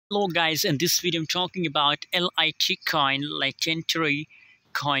Hello guys, in this video I'm talking about LITCOIN, Litentry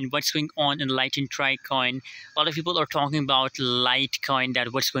coin. What's going on in Litentry coin? A lot of people are talking about Litecoin,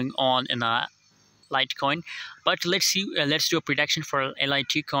 that what's going on in a Litecoin. But let's see. Let's do a prediction for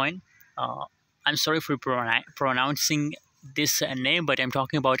LITCOin. I'm sorry for pronouncing this name, but I'm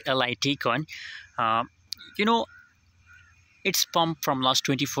talking about LITCOin. Uh, you know, it's pumped from last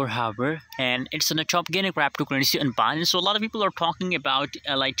 24 hours and it's in a top gaining cryptocurrency and Binance. So a lot of people are talking about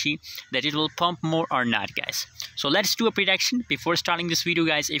LIT, that it will pump more or not, guys. So let's do a prediction. Before starting this video,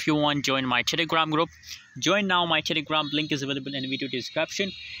 guys, if you want, join my Telegram group. Join now. My Telegram link is available in the video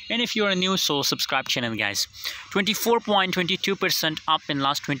description. And if you are new, so subscribe channel, guys. 24.22% up in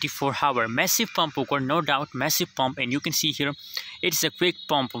last 24 hours. Massive pump occurred, no doubt, massive pump. And you can see here, it's a quick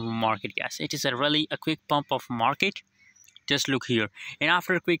pump of market, guys. It is really a quick pump of market. Just look here, and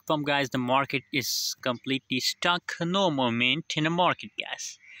after a quick pump, guys, the market is completely stuck, no movement in the market,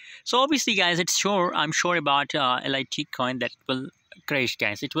 guys. So obviously, guys, I'm sure about LITCOin that will crash,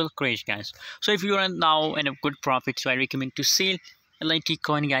 guys. It will crash, guys. So if you are now in a good profit, so I recommend to sell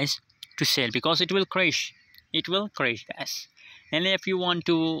LITCOin, guys, to sell, because it will crash. It will crash, guys. And if you want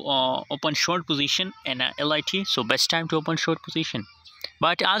to open short position in LIT, so best time to open short position.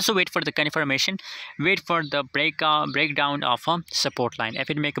 But also wait for the confirmation, wait for the breakdown of a support line. If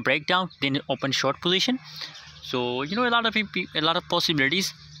it make a breakdown, then open short position. So a lot of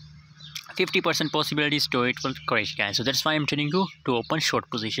possibilities, 50% possibilities to it will crash, guys. So that's why I'm telling you to open short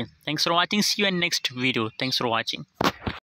position. Thanks for watching. See you in next video. Thanks for watching.